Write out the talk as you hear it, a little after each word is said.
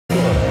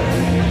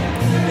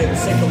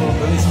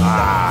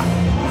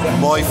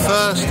My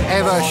first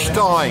ever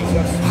Stein,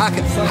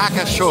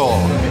 Hacker Shore.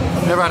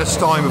 Never had a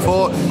Stein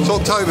before. It's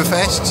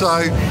Oktoberfest,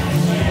 so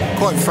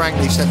quite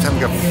frankly, September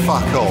go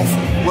fuck off.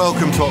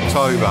 Welcome to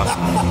October.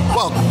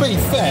 Well, to be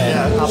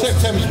fair,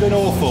 September's been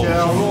awful.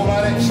 Yeah, I'm all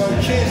about it. So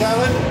cheers,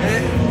 Alan.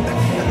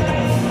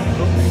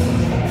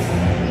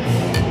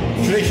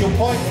 Traditional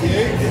pint for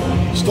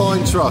you.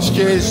 Stein Trust.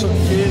 Cheers. Cheers.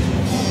 Cheers,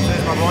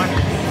 my boy.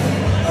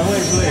 And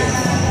where's Liam?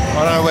 I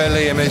know where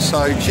Liam is,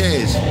 so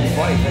cheers.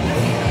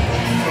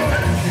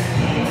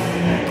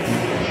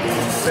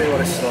 See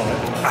what it's like.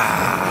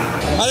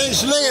 And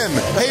it's Liam.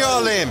 Here you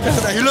are, Liam.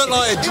 You look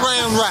like a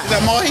drowned rat. Is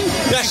that mine?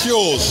 That's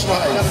yours.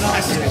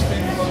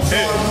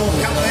 Hey,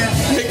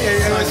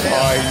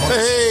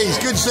 it's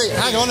good to see you.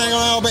 Hang on,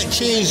 I'll bet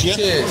cheers, yeah?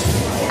 Cheers.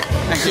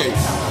 Thank you.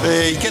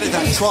 Get it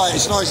down, try it,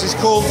 it's nice. It's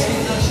called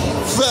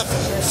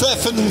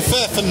Pfeffen.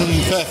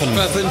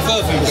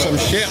 Some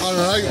shit, I don't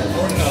know.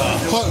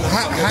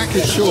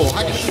 Hacker Shore.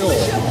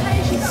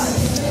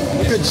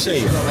 Good to see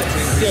you.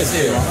 Yes,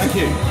 thank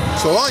you.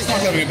 It's alright. It's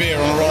like having a beer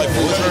on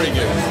arrival, it's very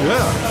good.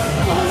 Yeah.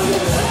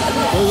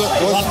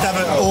 I'll have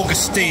an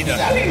Augustina.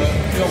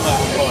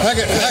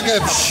 Hacker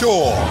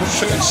Shore.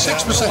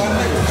 6%.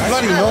 It's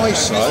bloody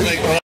nice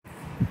though.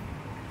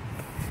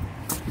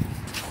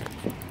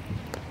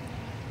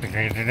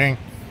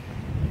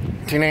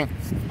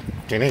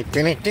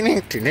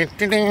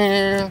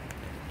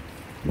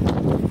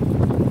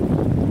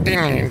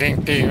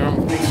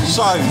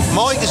 So,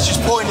 Mike has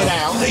just pointed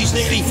out that he's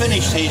nearly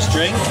finished his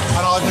drink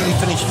and I've nearly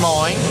finished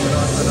mine.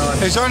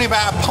 There's only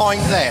about a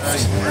pint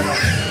left.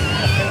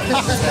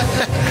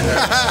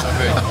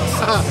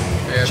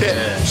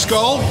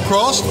 Skull,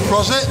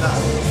 prosit.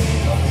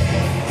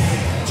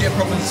 Do you have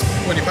problems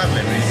when you're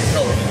paddling? You can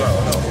control it as well,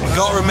 or not? I've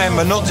got to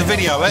remember not to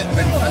video it,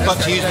 but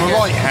to use my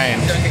right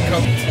hand.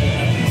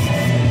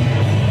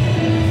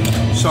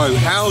 So,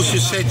 Al's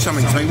just said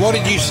something to me. What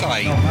did you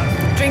say?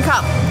 Drink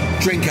up.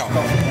 Drink up.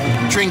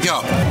 Drink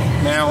up.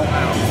 Now,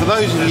 for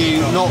those of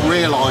you not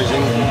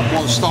realising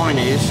what Stein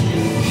is,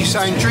 she's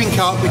saying drink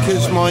up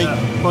because my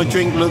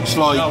drink looks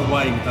like...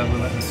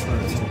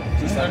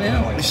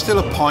 There's still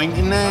a pint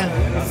in there.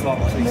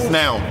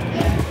 Now,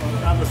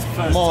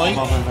 Mike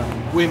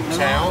wimped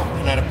out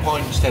and had a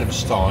pint instead of a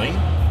Stein.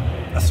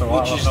 That's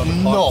alright, which is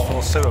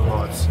not...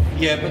 civilised.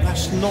 Yeah, but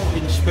that's not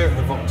in the spirit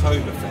of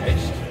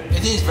Oktoberfest.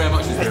 It is very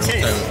much in the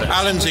spirit of Oktoberfest.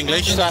 Alan's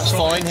English, that's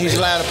fine, he's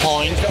allowed a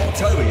pint. It's not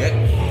October yet.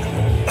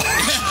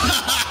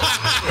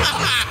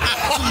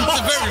 It's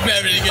a very,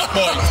 very good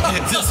point.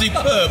 It's a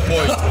superb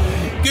point.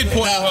 Good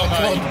point, well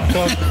made.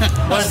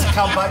 Let's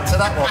come back to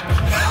that one.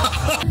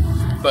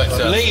 But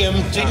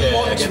Liam didn't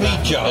want to be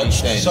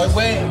judged, so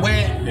where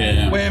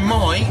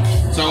Mike,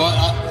 so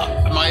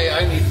my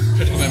only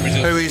critical memories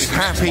of who is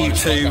happy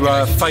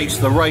to face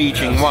the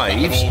raging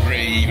waves,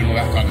 even all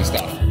that kind of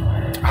stuff,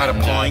 had a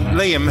pint.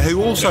 Liam,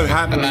 who also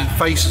happily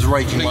faces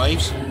raging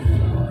waves,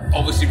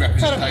 obviously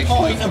representation. Had a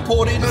pint and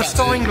poured it into a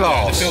Stein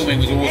glass. The filming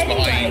was always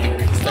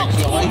behind. Stop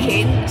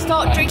talking,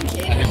 start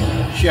drinking.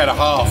 She had a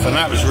half, and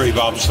that was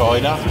rhubarb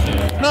cider.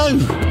 No,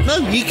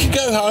 you can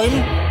go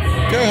home.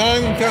 Go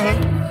home.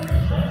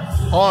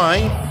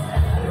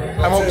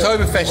 I'm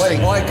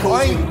Oktoberfesting.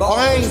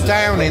 I ain't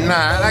down in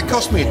that. That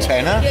cost me a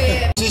tenner.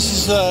 Yeah. This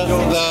is the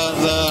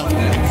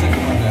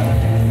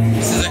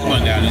second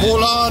one down.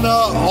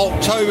 Paulaner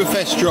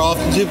Oktoberfest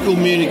draft, typical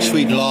Munich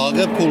sweet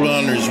lager.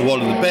 Paulaner is one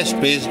of the best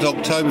beers at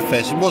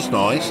Oktoberfest. It was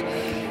nice.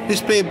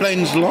 This beer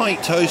blends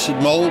light toasted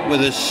malt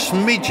with a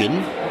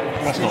smidgen,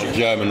 that's not a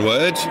German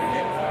word,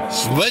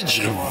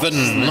 smidgen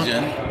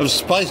of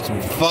spiced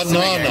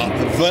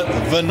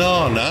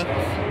banana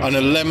and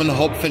a lemon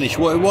hop finish.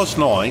 Well, it was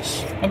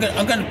nice. I'm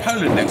going to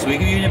Poland next week.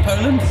 Are you in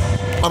Poland?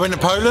 I'm in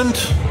Poland.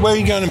 Where are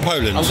you going in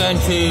Poland? I'm going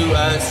to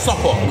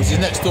Sopot, which is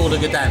next door to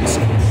Gdansk.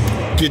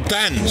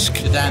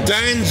 Gdansk.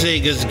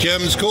 Danzig, as the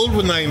Germans called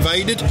when they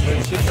invaded,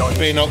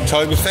 being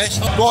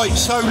Oktoberfest. Right,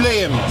 so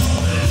Liam,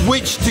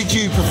 which did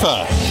you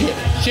prefer?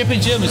 Ship in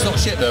German is not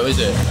shit though, is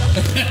it?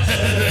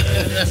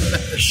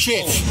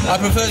 Shit. I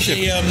prefer the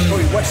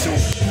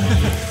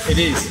it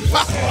is.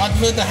 I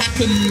prefer the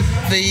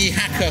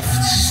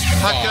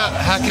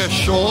Hacker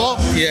Shore.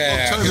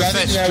 Yeah.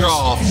 Oktoberfest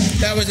draft.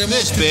 That was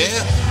this beer.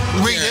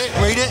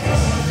 Read it.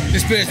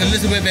 This beer is a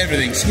little bit of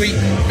everything: sweet,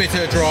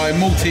 bitter, dry,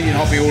 malty, and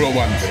hoppy all at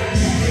once.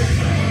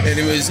 And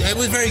it was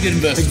very good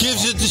and versatile. It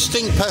gives a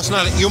distinct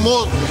personality.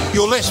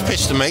 You're less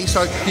pissed than me,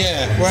 so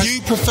yeah.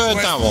 You preferred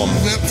that one.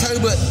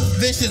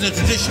 This is a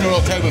traditional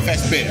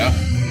Oktoberfest beer,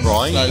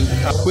 right?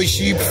 So, which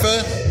you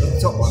prefer? The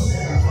top one.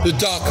 The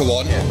darker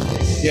one.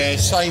 Yeah,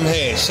 same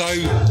here. So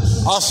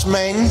us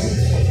men,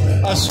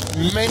 us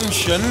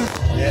Menschen,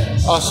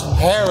 us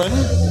Herren.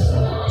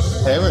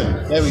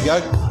 There we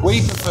go.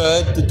 We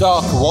preferred the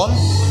darker one,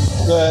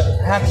 the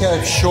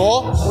Hacker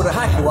Shore. Well, the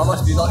Hacker one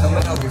must be like a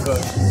Maori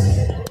version.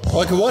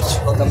 Like a what?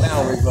 Like a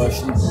Maori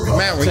version.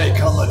 Maori? Take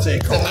on.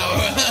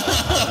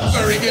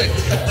 Very good.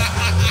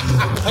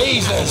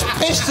 He's as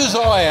pissed as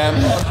I am.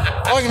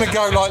 I'm going to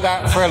go like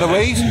that for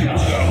Eloise.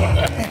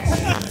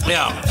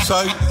 Yeah. So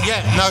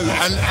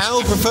and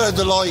Al preferred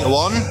the lighter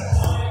one.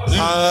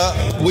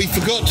 We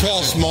forgot to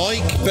ask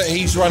Mike, but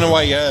he's run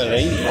away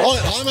early.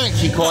 I'm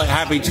actually quite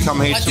happy to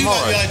come here tomorrow.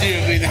 I do like the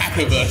idea of being the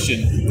hacker version.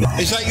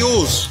 Is that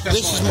yours?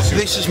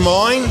 This is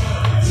mine.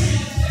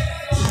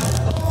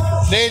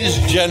 Ladies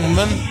and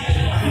gentlemen,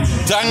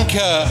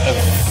 danke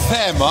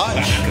very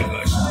much.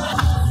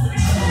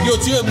 Your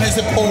German is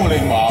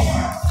appalling, Mark.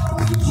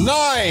 9.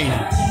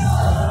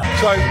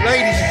 So,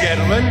 ladies and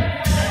gentlemen,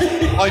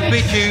 I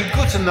bid you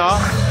gute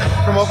Nacht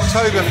from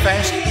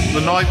Oktoberfest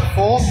the night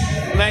before.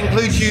 And that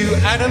includes you,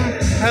 Adam,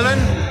 Helen,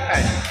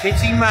 and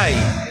Kitty May.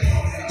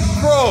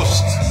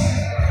 Prost!